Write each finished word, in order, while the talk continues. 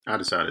I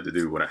decided to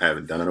do what I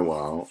haven't done in a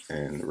while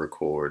and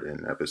record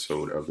an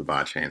episode of the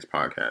By Chance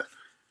podcast.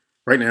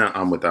 Right now,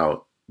 I'm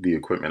without the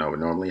equipment I would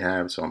normally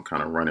have, so I'm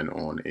kind of running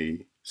on a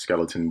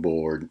skeleton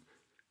board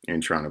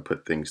and trying to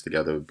put things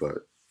together, but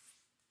it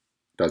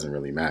doesn't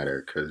really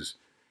matter because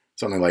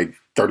something like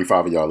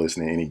 35 of y'all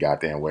listening any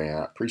goddamn way, and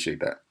I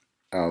appreciate that.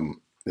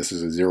 This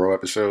is a 0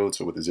 episode,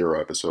 so with the 0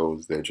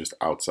 episodes, they're just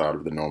outside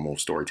of the normal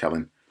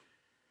storytelling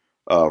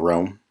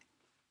realm.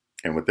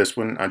 And with this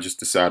one, I just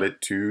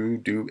decided to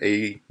do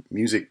a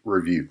music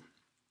review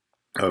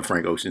of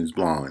Frank Ocean's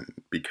Blonde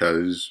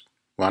because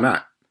why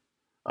not?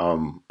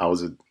 I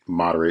was a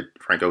moderate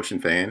Frank Ocean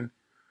fan.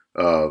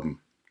 I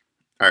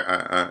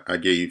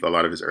gave a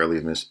lot of his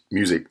early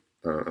music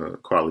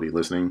quality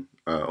listening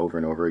over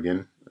and over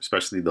again,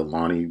 especially the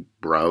Lonnie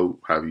Bro,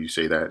 however you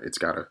say that. It's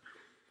got a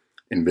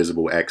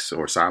invisible X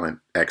or silent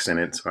X in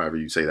it, however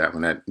you say that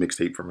one, that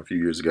mixtape from a few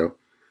years ago.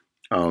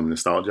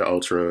 Nostalgia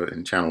Ultra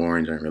and Channel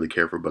Orange I didn't really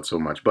care for but so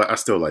much, but I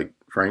still like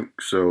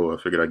Frank, so I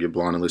figured I'd give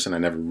Blonde a listen. I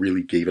never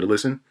really gave it a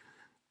listen,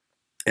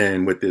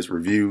 and with this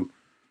review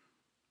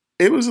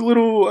it was a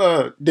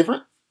little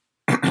different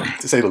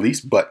to say the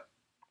least, but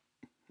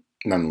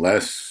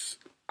nonetheless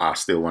I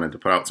still wanted to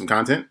put out some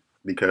content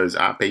because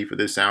I paid for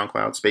this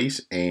SoundCloud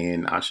space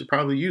and I should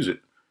probably use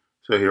it,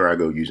 so here I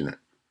go using it.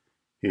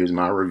 Here's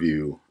my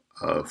review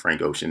of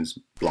Frank Ocean's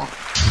Blonde.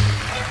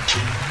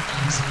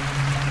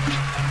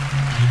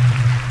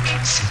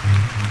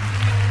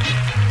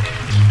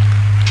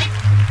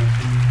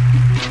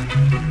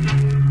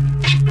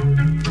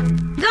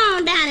 Go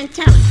on down and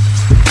tell him.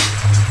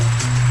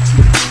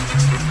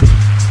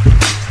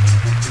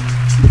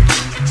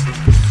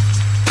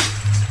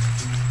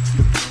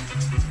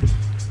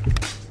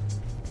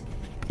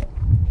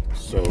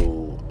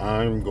 So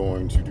I'm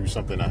going to do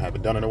something I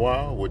haven't done in a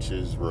while, which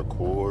is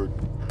record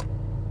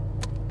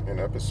an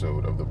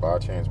episode of the By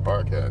Chance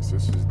podcast.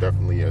 This is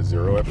definitely a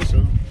 0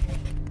 episode.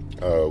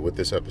 With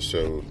this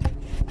episode,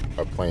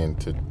 I plan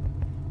to,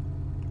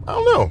 I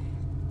don't know,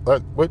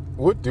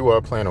 what do I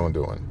plan on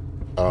doing?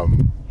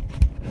 I'm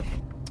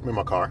in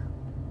my car,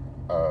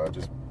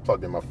 just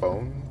plugged in my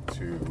phone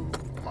to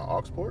my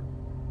aux port.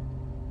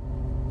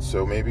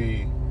 So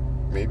maybe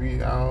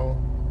I'll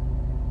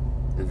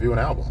review an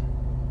album.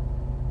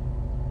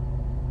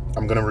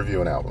 I'm gonna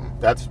review an album.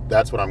 That's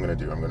what I'm gonna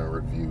do. I'm gonna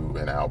review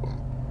an album.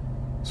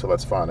 So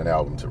let's find an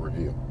album to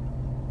review.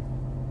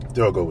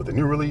 Do I go with a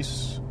new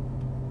release?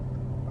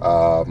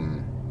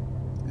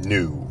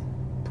 New.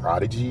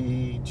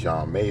 Prodigy,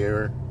 John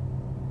Mayer,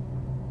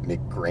 Nick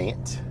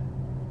Grant,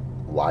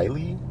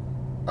 Wiley,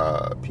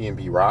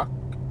 P&B Rock.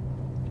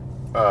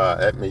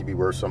 That may be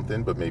worth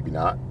something, but maybe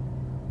not.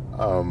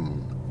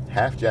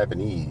 Half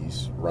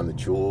Japanese, Run the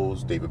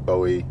Jewels, David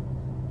Bowie.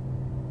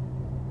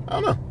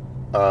 I don't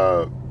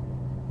know.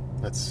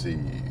 Let's see.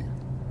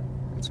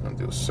 I'm just going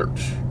to do a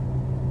search.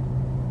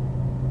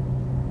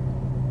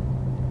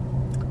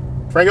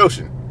 Frank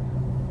Ocean.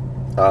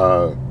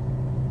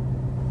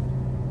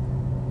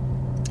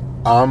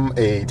 I'm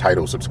a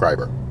Tidal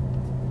subscriber.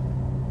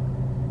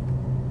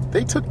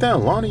 They took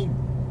down Lonnie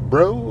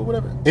Bro or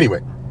whatever. Anyway,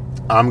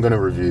 I'm going to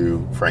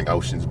review Frank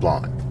Ocean's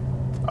Blonde.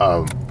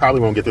 Probably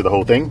won't get through the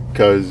whole thing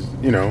because,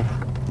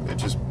 it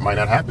just might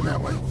not happen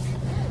that way.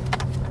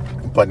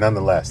 But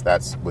nonetheless,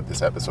 that's what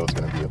this episode's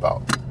going to be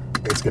about.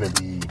 It's going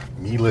to be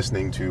me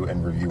listening to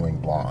and reviewing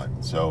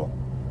Blonde. So,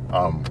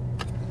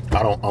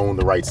 I don't own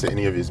the rights to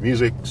any of his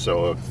music,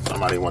 so if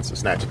somebody wants to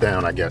snatch it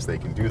down, I guess they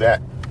can do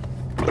that.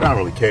 But I don't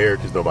really care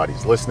because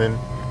nobody's listening.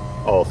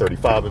 All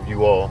 35 of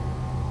you all.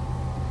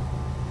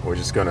 We're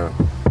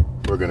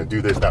gonna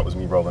do this. That was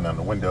me rolling down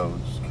the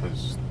windows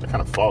because they're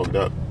kind of fogged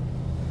up.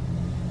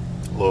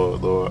 A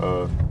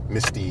little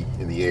misty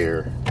in the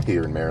air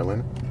here in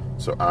Maryland.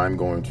 So I'm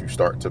going to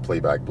start to play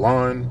back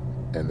Blonde,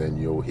 and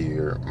then you'll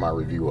hear my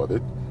review of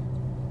it.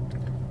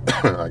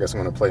 I guess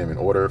I'm going to play them in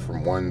order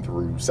from 1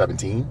 through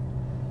 17.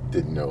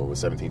 Didn't know it was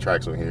 17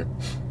 tracks on here.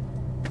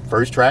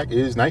 First track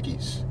is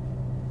Nikes.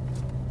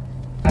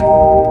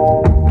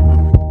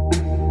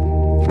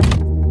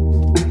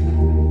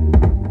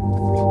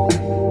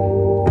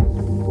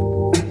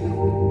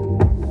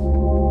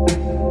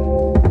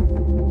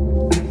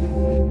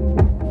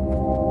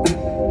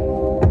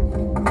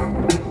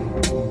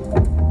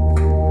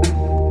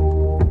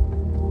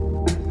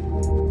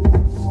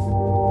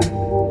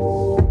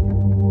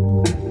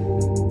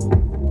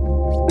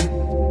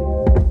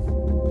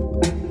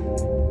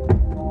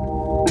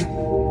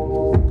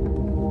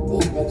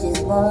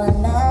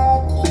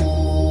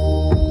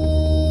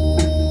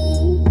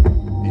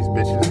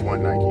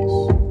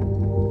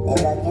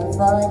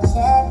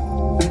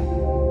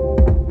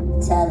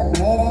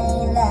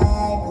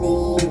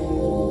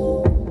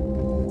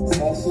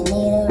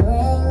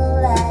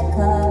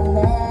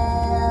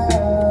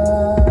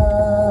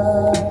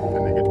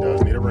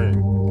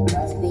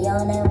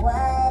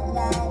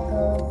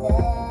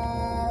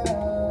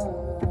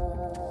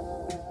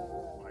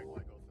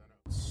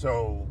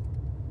 So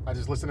I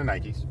just listened to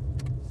Nikes.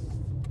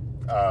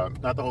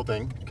 Not the whole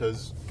thing,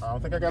 because I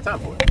don't think I got time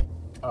for it.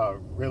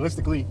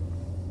 Realistically,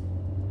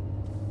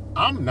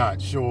 I'm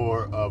not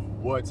sure of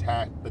what's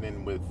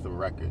happening with the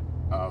record.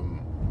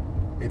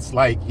 It's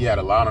like he had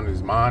a lot on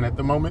his mind at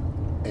the moment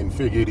and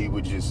figured he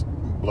would just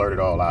blurt it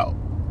all out.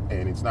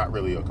 And it's not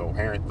really a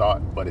coherent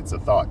thought, but it's a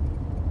thought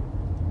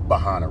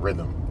behind a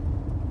rhythm.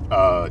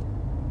 I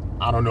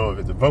don't know if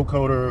it's a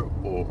vocoder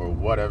or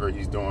whatever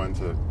he's doing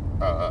to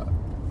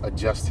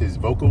adjust his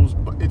vocals,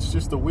 but it's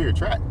just a weird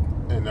track.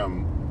 And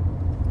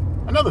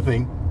another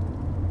thing,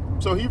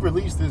 so he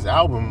released this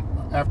album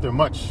after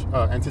much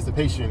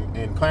anticipation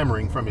and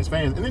clamoring from his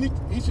fans, and then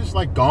he's just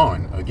like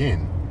gone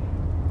again.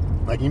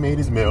 Like he made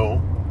his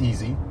mill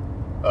easy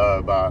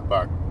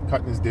by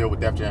cutting his deal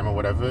with Def Jam or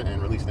whatever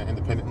and releasing it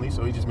independently.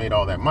 So he just made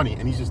all that money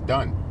and he's just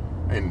done.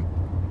 And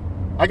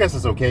I guess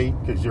it's okay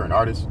because you're an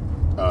artist.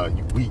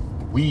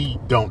 We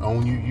don't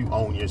own you. You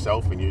own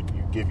yourself, and you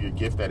give your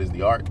gift that is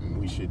the art, and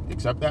we should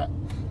accept that.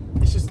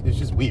 It's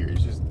just weird.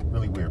 It's just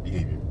really weird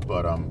behavior.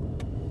 But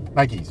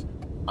Nikes,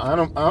 I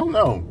don't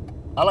know.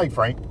 I like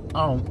Frank.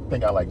 I don't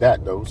think I like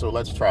that though. So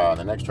let's try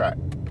the next track.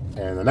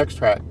 And the next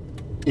track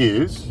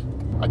is,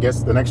 I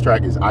guess the next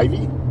track is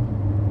Ivy.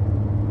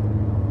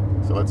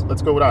 So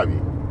let's go with Ivy.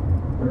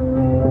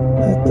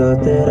 I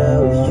thought that I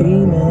was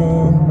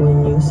dreaming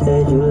when you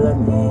said you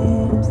loved me.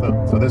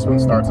 So this one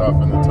starts off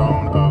in the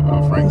tone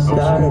of Frank Ocean.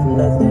 Started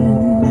nothing.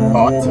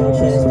 I had no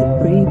chance to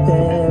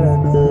prepare. I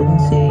couldn't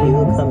see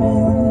you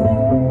coming.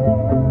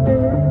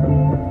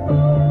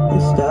 The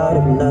start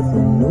of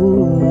nothing.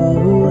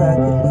 Ooh, I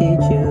could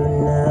hate you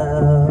now.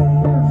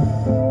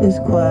 It's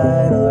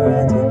quite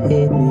alright to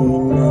hate me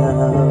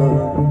now.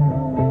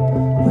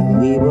 When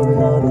we both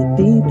know that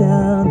deep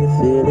down, the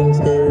feeling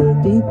still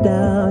deep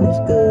down is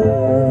good.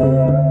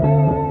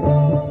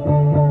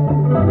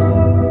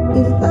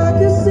 If I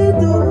could see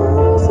the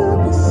walls, I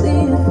could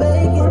see you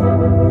faking.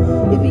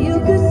 If you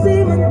could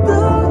see my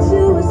thoughts,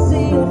 you would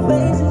see your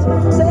faces.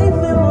 Safe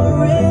in my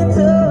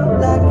rental,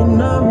 like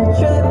an army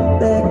trap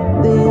back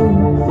then.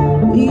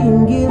 We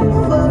didn't give a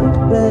fuck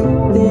back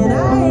then. I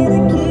ain't a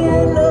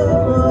kid no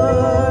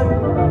more.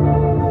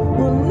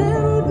 We'll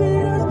never be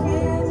those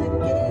kids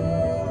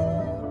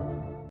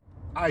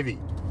again.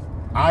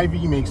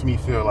 Ivy makes me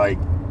feel like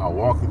I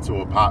walked into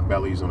a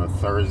Potbelly's on a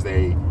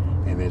Thursday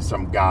and there's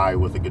some guy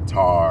with a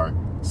guitar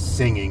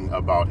singing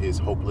about his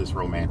hopeless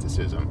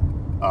romanticism.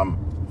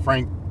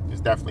 Frank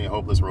is definitely a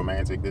hopeless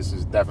romantic. This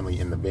is definitely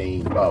in the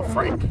vein of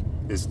Frank.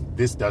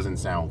 This doesn't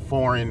sound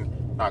foreign,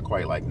 not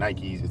quite like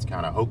Nikes. It's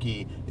kind of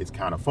hokey, it's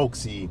kind of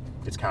folksy,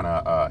 it's kind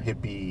of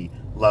hippie,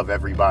 love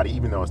everybody,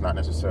 even though it's not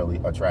necessarily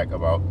a track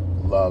about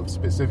love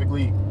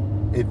specifically.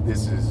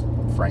 This is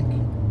Frank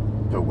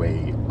the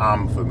way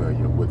I'm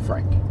familiar with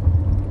Frank.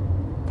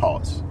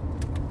 Pause.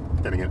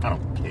 Then again, I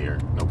don't care.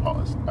 No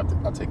pause.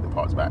 I'll take the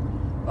pause back.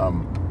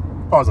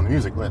 Pause on the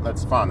music.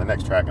 Let's find the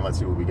next track and let's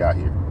see what we got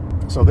here.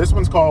 So this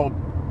one's called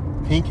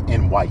Pink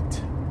and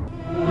White.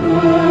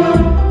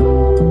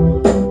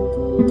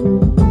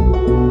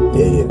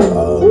 Yeah.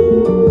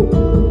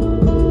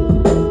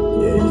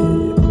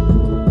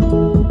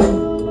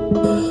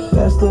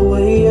 That's the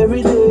way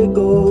every day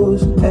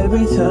goes.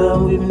 Every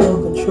time we've no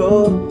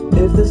control.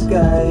 If the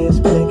sky is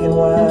pink and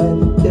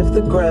white, if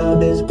the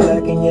ground is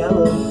black and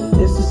yellow,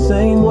 it's the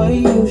same way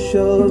you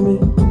showed me.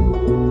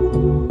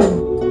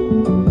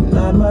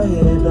 Nod my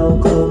head,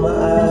 don't close my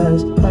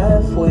eyes.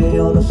 Halfway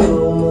on a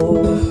slow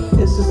move.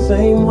 It's the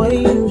same way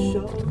you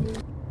showed me.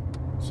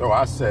 So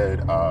I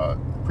said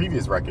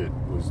previous record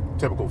was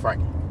typical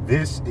Frank.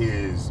 This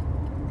is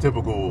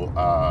typical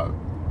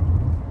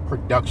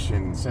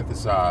production,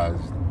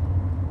 synthesized,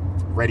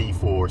 ready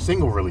for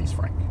single release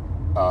Frank.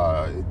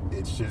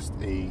 It's just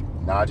a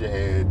nod your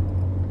head,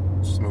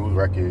 smooth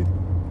record.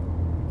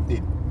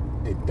 It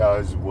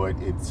does what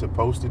it's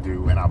supposed to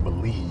do, and I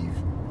believe,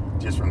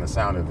 just from the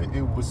sound of it,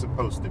 it was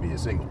supposed to be a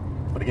single.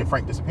 But again,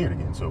 Frank disappeared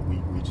again, so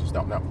we just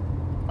don't know.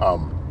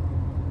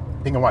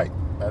 Pink and White,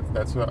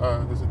 that's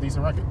a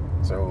decent record.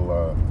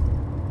 So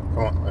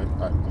come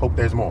on, I hope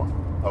there's more.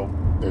 Hope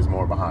there's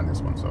more behind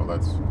this one. So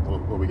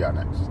what we got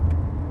next?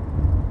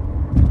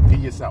 Be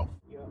yourself.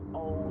 Your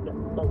own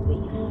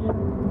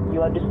beliefs.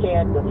 You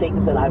understand the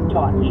things that I've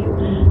taught you.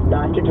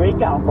 Not to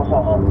drink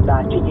alcohol,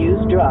 not to use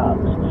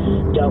drugs.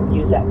 Don't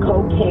use that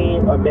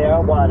cocaine or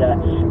marijuana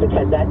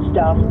because that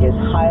stuff is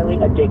highly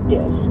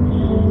addictive.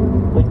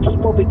 When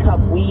people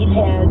become weed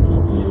heads,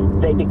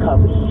 they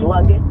become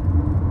sluggish.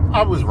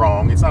 I was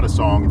wrong. It's not a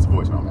song, it's a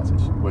voicemail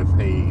message with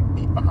a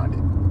beat behind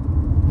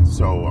it.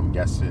 So I'm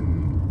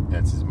guessing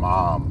that's his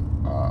mom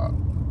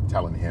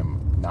telling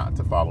him not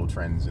to follow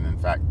trends and in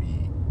fact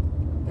be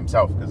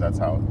himself because that's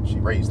how she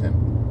raised him.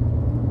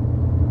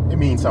 It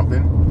means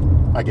something,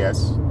 I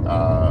guess.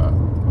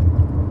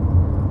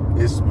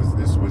 This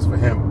was for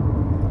him,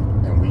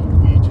 and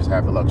we just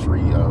have the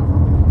luxury of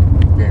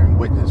bearing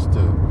witness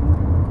to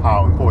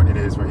how important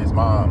it is for his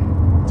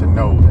mom to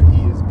know that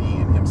he is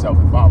being himself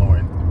and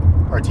following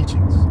her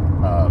teachings.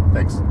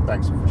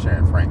 Thanks for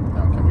sharing, Frank.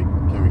 Now can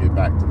we get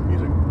back to the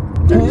music?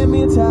 Hand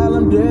me a towel,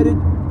 I'm dirty.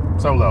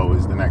 Solo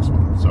is the next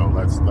one, so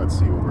let's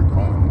see where we're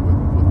going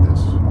with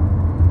this.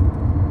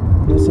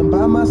 Listen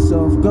by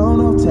myself, gone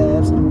off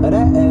tabs of that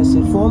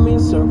acid. Form me a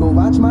circle,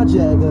 watch my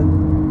Jagger.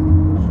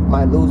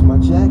 Might lose my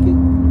jacket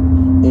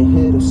and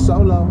hit a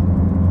solo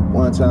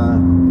one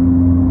time.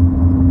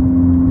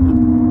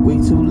 We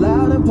too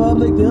loud in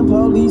public, them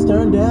police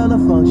turned down the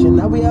function.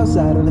 Now we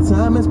outside and the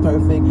time is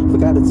perfect.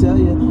 Forgot to tell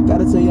you,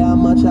 gotta tell you how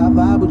much I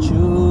vibe with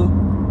you.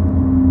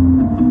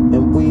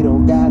 And we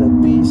don't gotta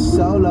be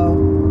solo.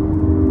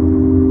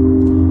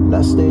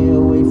 Now stay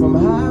away from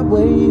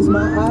highways,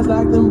 my eyes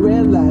like them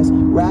red lights.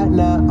 Right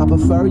now I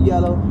prefer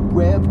yellow,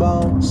 red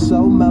bone,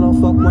 so mellow,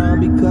 fuck around,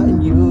 be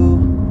cutting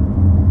you.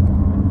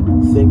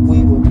 Think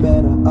we were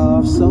better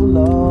off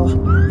solo.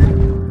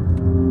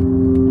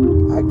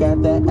 I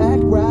got that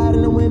act right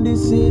in the windy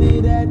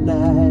city that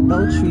night.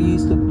 No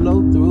trees to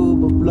blow through,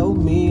 but blow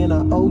me, and I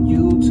owe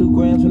you 2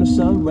 grams from the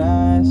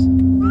sunrise.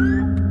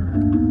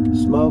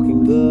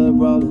 Smoking good,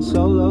 rolling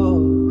solo.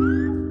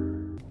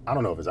 I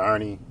don't know if it's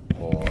irony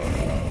or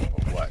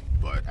what,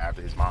 but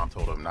after his mom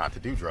told him not to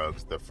do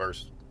drugs, the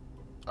first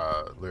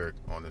lyric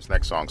on this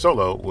next song,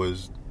 Solo,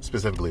 was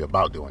specifically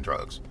about doing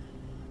drugs.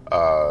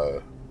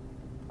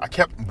 I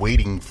kept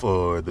waiting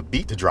for the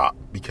beat to drop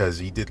because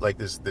he did like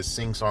this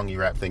sing-songy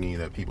rap thingy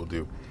that people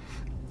do,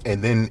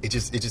 and then it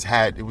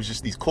was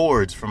just these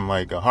chords from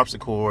like a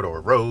harpsichord or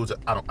Rhodes.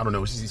 I don't know.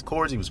 It was just these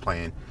chords he was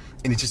playing,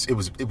 and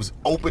it was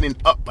opening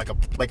up like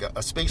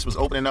a space was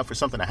opening up for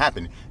something to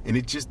happen, and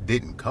it just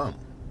didn't come.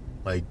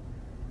 Like,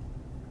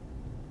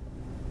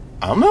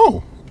 I don't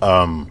know.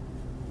 All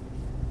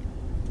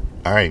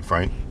right,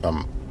 Frank.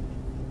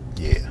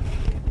 Yeah.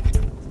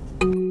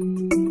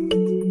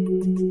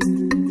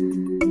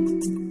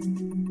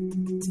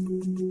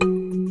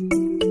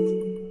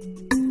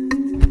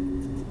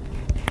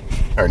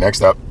 All right,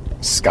 next up,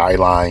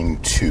 Skyline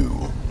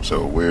 2.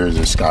 So where is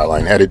this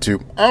Skyline headed to?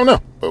 I don't know,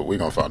 but we're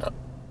going to find out.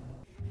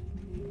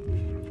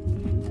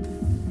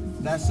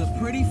 That's a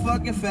pretty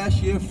fucking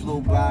fast year flew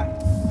by.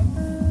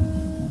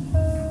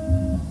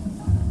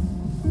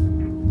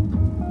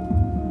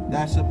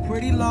 That's a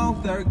pretty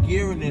long third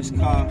gear in this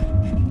car.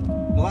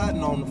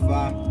 Gliding on the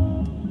fire.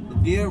 The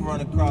deer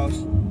run across.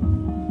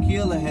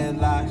 Killer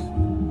headlights.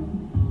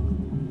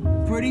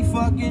 Pretty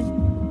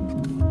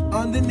fucking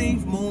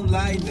underneath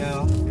moonlight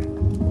now.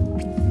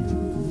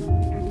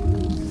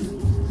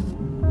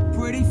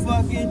 Pretty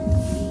fucking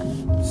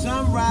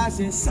sunrise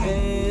in sight.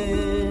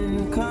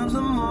 And comes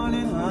the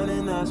morning,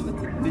 hunting us with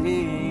the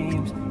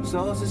beams.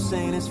 So it's the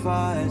same as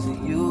far as it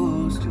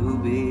used to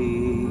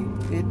be.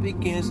 It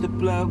begins to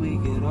blur, we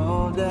get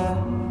older.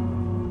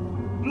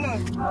 Blur.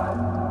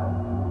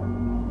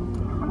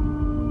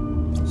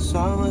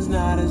 Summer's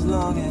not as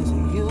long as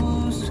it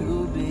used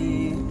to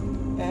be.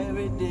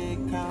 Every day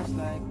counts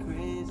like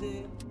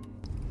crazy.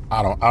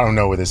 I don't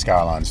know where this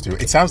Skyline's to.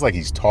 It sounds like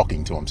he's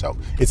talking to himself.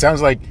 It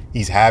sounds like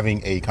he's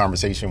having a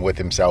conversation with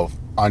himself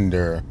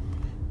under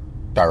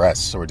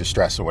duress or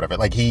distress or whatever.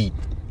 Like he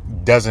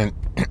doesn't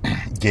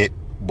get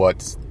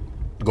what's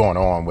going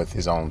on with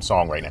his own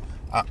song right now.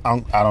 I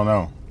don't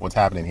know what's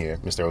happening here,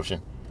 Mr.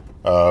 Ocean.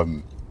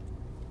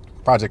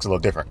 Project's a little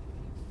different.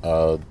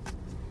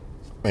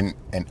 And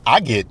I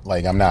get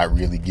like I'm not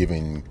really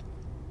giving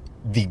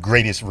the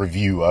greatest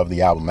review of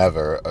the album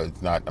ever.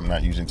 I'm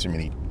not using too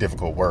many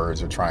difficult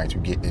words or trying to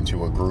get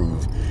into a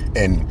groove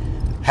and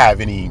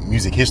have any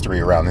music history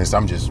around this.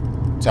 I'm just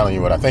telling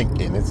you what I think,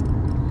 and it's a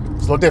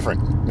little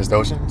different, Mr.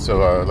 Ocean.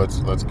 So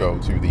let's go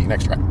to the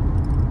next track.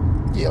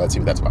 Yeah, let's see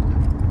what that's about.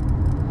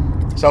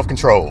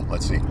 Self-Control.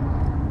 Let's see.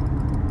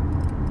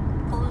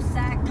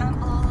 Poolside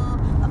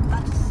combo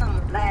about the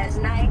summer last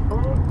night.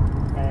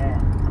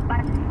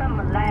 About the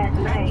summer last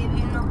night. I give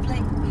you no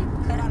play.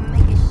 Could I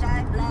make it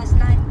shy last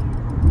night?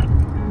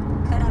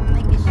 Could I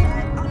make it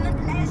shy on the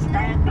last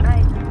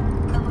night?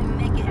 Could we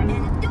make it in a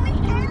do we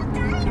have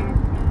time?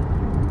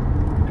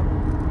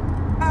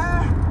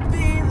 I'll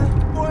be the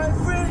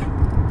boyfriend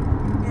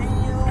in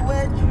your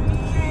wet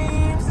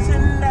dreams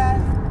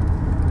tonight.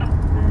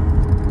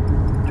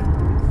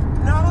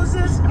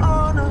 Noses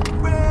on a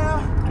rail,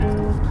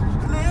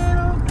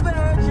 little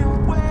virgin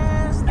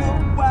wears the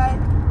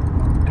white.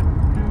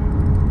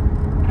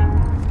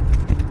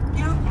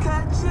 You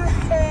cut your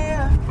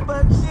hair,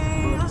 but you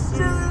used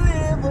to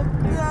live a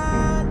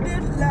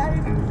blinded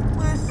life.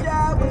 Wish I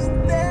was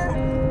there,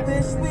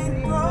 wish we'd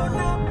grown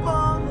up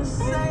on the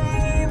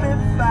same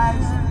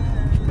advice,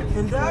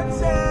 and our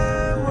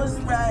time was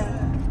right.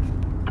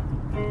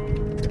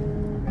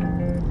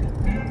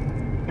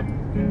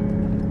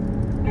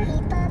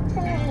 Keep a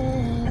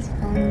place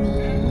for me.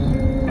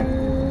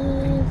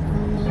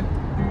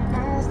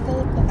 I'll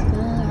sleep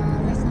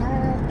between. There's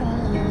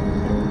nothing.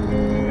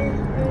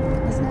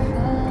 There's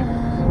nothing.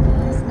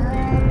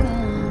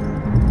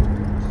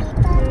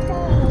 Keep a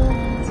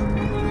place for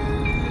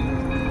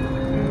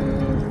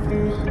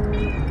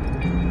me.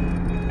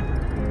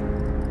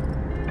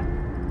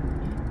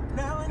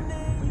 Now and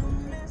then you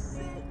miss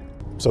it.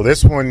 So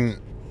this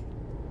one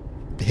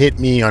hit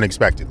me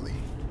unexpectedly.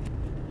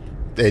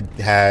 It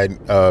had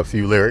a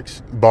few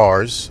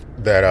bars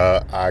that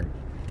I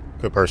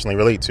could personally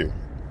relate to.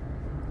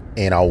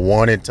 And I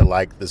wanted to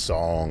like the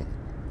song.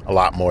 I a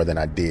lot more than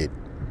I did.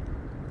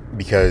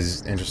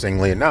 Because,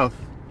 interestingly enough,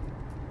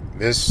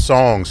 this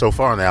song so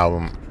far on the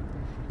album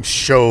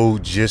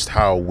showed just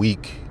how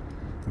weak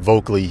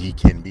vocally he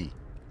can be.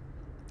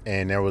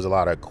 And there was a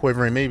lot of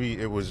quivering. Maybe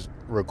it was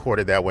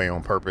recorded that way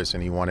on purpose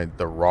and he wanted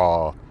the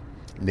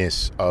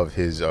rawness of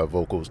his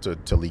vocals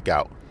to leak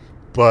out.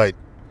 But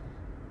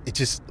it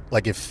just,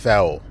 like, it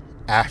fell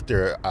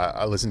after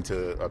I listened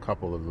to a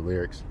couple of the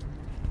lyrics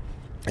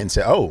and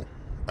said, oh,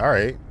 all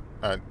right,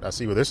 I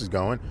see where this is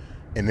going.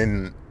 And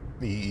then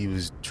he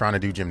was trying to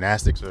do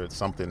gymnastics or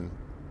something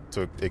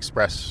to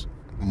express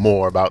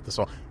more about the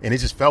song, and it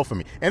just fell for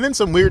me. And then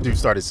some weird dude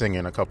started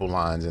singing a couple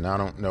lines, and I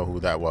don't know who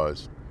that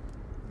was.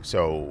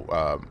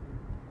 So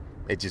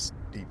it's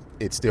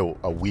still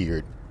a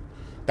weird.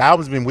 The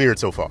album's been weird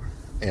so far,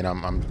 and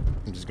I'm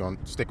just going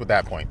to stick with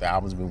that point. The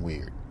album's been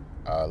weird.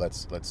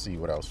 Let's see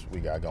what else we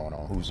got going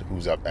on.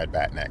 Who's up at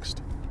bat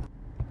next?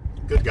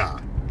 Good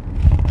guy.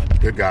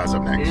 Good guy's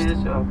up next.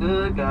 It's a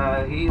good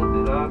guy,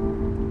 healed it up.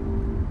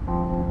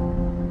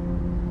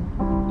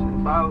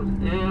 If I was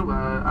in where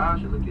I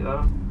should look it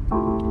up.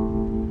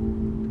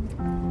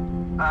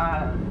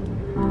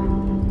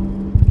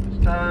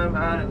 This time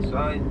I didn't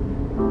saw you.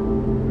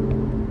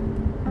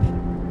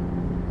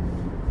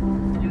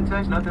 You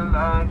text nothing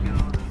like you.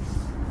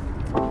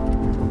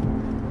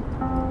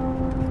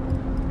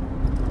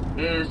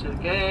 It's just a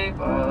game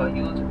for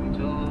you to be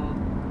too.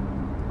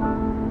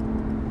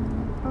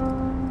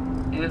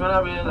 It's when I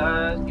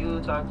realized you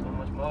talk so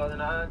much more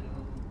than I do.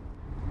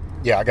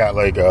 Yeah, I got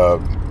like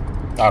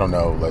I don't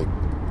know, like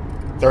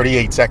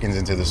 38 seconds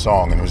into the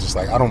song, and it was just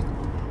like,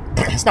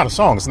 it's not a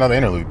song, it's another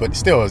interlude, but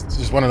still, it's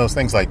just one of those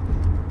things like,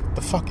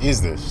 the fuck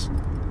is this?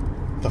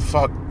 The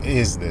fuck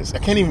is this? I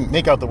can't even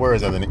make out the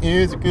words other than,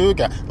 is a good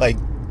guy. Like,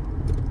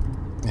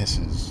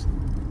 it's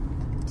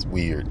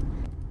weird.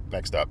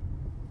 Next up,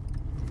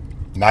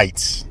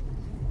 Nights.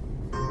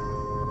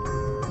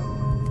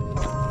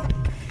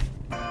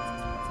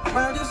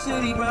 Round the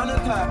city, round the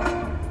clock.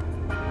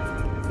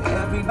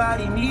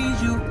 Everybody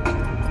needs you.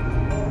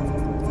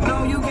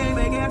 No, you can't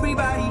make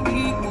everybody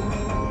equal.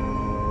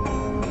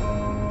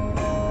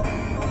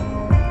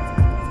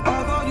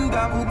 Although you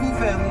got Buku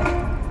family,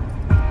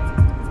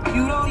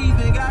 you don't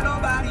even got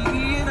nobody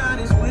being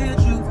honest with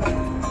you.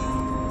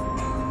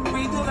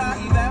 Breathe till I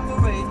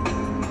evaporate.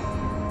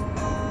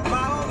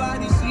 My whole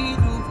body see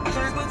through.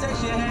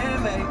 Transportation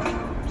handmade.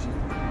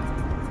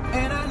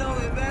 And I know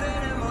it better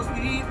than most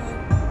people.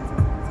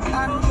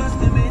 I don't trust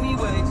in many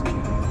ways.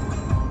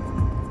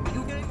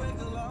 You can't break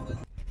the law.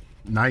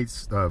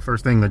 Nights, the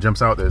first thing that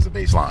jumps out, there's a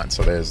bass line.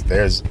 So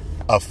there's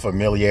a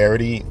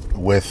familiarity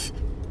with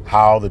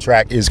how the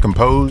track is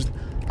composed.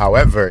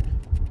 However,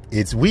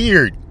 it's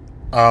weird.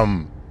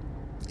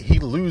 He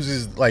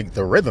loses like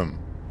the rhythm,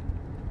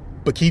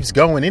 but keeps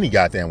going any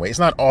goddamn way. It's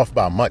not off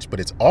by much, but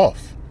it's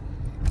off.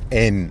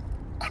 And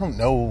I don't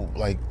know,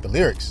 like, the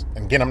lyrics.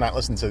 And again, I'm not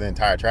listening to the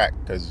entire track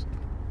because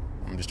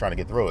I'm just trying to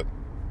get through it.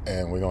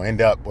 And we're going to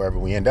end up wherever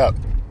we end up.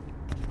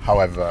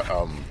 However,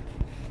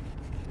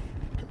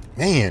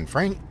 man,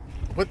 Frank,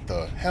 what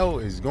the hell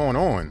is going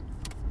on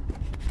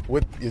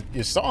with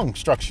your song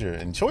structure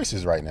and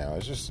choices right now?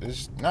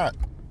 It's not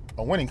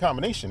a winning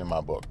combination in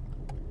my book.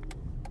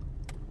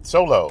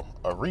 Solo,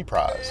 a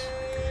reprise.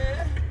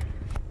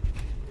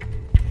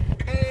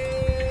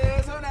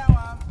 So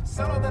now I'm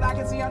solo that I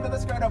can see under the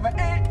skirt of an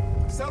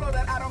ant. Solo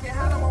that I don't get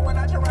high no more when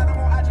I try no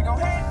more. I just go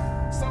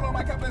head. Solo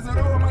my cup is a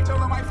door, my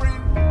cholo, my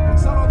friend.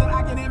 Solo that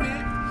I can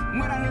admit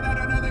when I hear that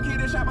another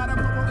kid is shot by the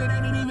purple, it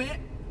ain't an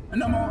event.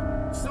 No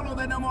more solo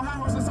that no more high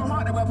horses so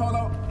hard to wear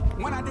polo.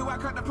 When I do, I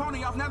cut the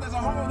pony off. Now there's a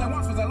hole that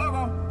once was a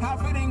logo. How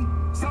fitting.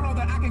 Solo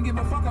that I can give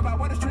a fuck about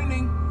what is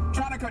trending.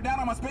 Trying to cut down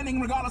on my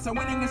spending regardless of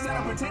winning instead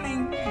of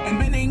pretending and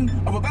bending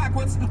over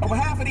backwards. Over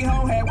half of the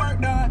whole had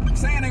work done.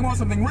 Saying they want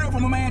something real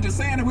from a man, just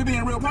saying that we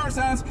being real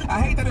persons.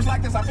 I hate that it's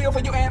like this, I feel for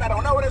you and I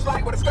don't know what it's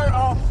like with a skirt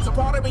on. So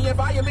pardon me if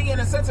I am being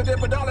insensitive,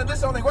 but darling,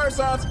 this only worse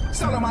sons.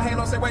 Solo my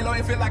halo, say way low,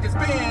 it feel like it's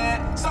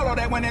been. Solo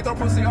that when they throw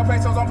pussy on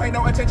pesos, don't pay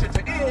no attention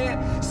to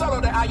it. Solo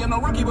that I am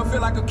no rookie, but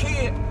feel like a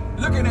kid.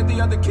 Looking at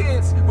the other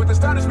kids with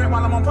astonishment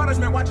while I'm on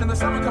punishment, watching the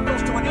summer come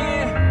close to an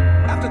end.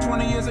 After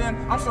 20 years in,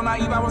 I'm so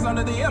naive, I was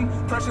under the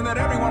impression that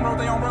everyone wrote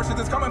their own verses.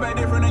 It's coming back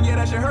different, and yeah,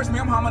 that shit hurts me.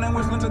 I'm humming and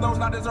whistling to those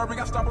not deserving.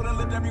 I stumbled and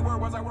lived every word.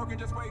 Was I working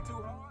just way too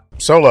hard?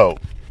 Solo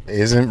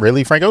isn't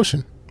really Frank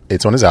Ocean.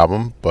 It's on his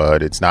album,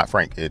 but it's not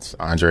Frank. It's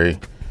Andre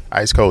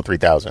Ice Cold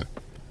 3000.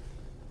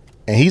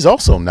 And he's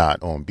also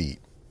not on beat.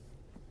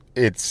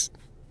 It's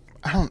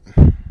a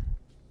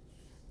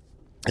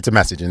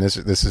message, and this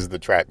is the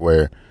track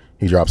where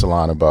he drops a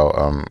line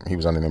about he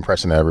was under the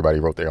impression that everybody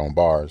wrote their own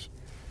bars.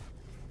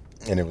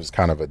 And it was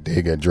kind of a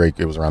dig at Drake.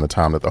 It was around the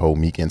time that the whole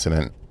Meek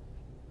incident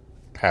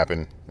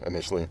happened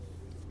initially,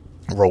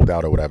 rolled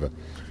out or whatever.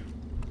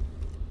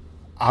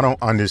 I don't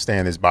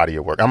understand this body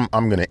of work. I'm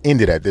going to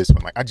end it at this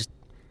one. Like,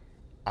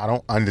 I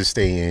don't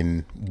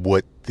understand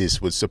what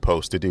this was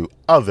supposed to do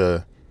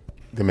other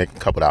than make a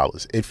couple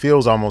dollars. It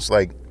feels almost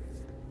like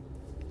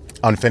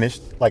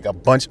unfinished, like a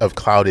bunch of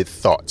clouded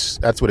thoughts.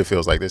 That's what it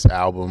feels like. This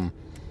album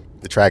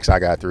the tracks I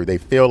got through, they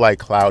feel like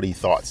Cloudy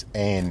Thoughts,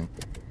 and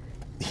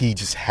he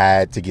just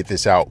had to get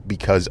this out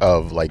because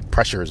of like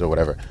pressures or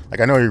whatever. Like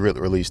I know he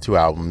released 2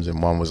 albums,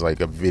 and one was like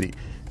a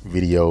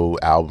video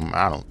album.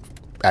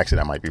 Actually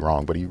that might be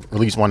wrong, but he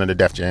released one under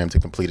Def Jam to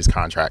complete his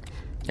contract,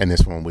 and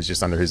this one was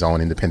just under his own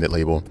independent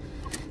label.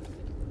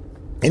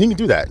 And he can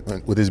do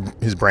that with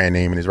his brand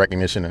name and his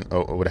recognition and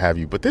or what have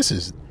you. But this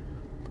is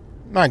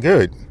not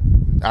good.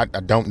 I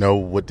don't know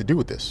what to do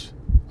with this.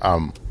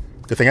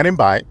 Good thing I didn't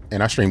buy it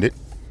and I streamed it,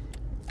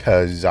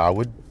 because I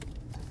would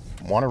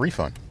want a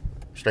refund.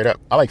 Straight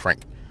up. I like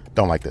Frank.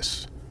 Don't like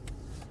this.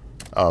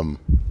 So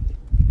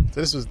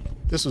this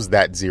was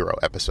that 0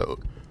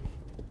 episode.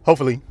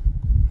 Hopefully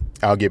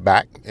I'll get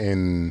back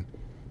and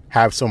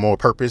have some more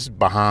purpose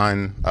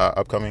behind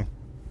upcoming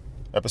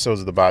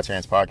episodes of the By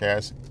Chance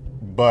podcast.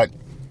 But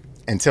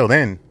until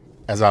then,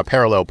 as I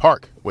parallel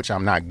park, which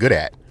I'm not good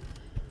at,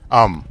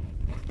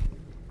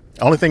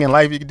 only thing in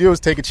life you can do is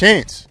take a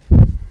chance.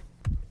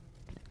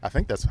 I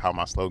think that's how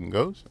my slogan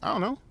goes. I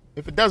don't know.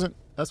 If it doesn't,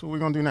 that's what we're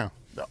going to do now.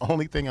 The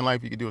only thing in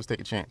life you can do is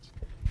take a chance.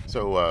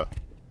 So,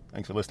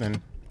 thanks for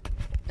listening,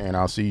 and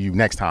I'll see you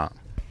next time.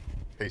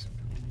 Peace.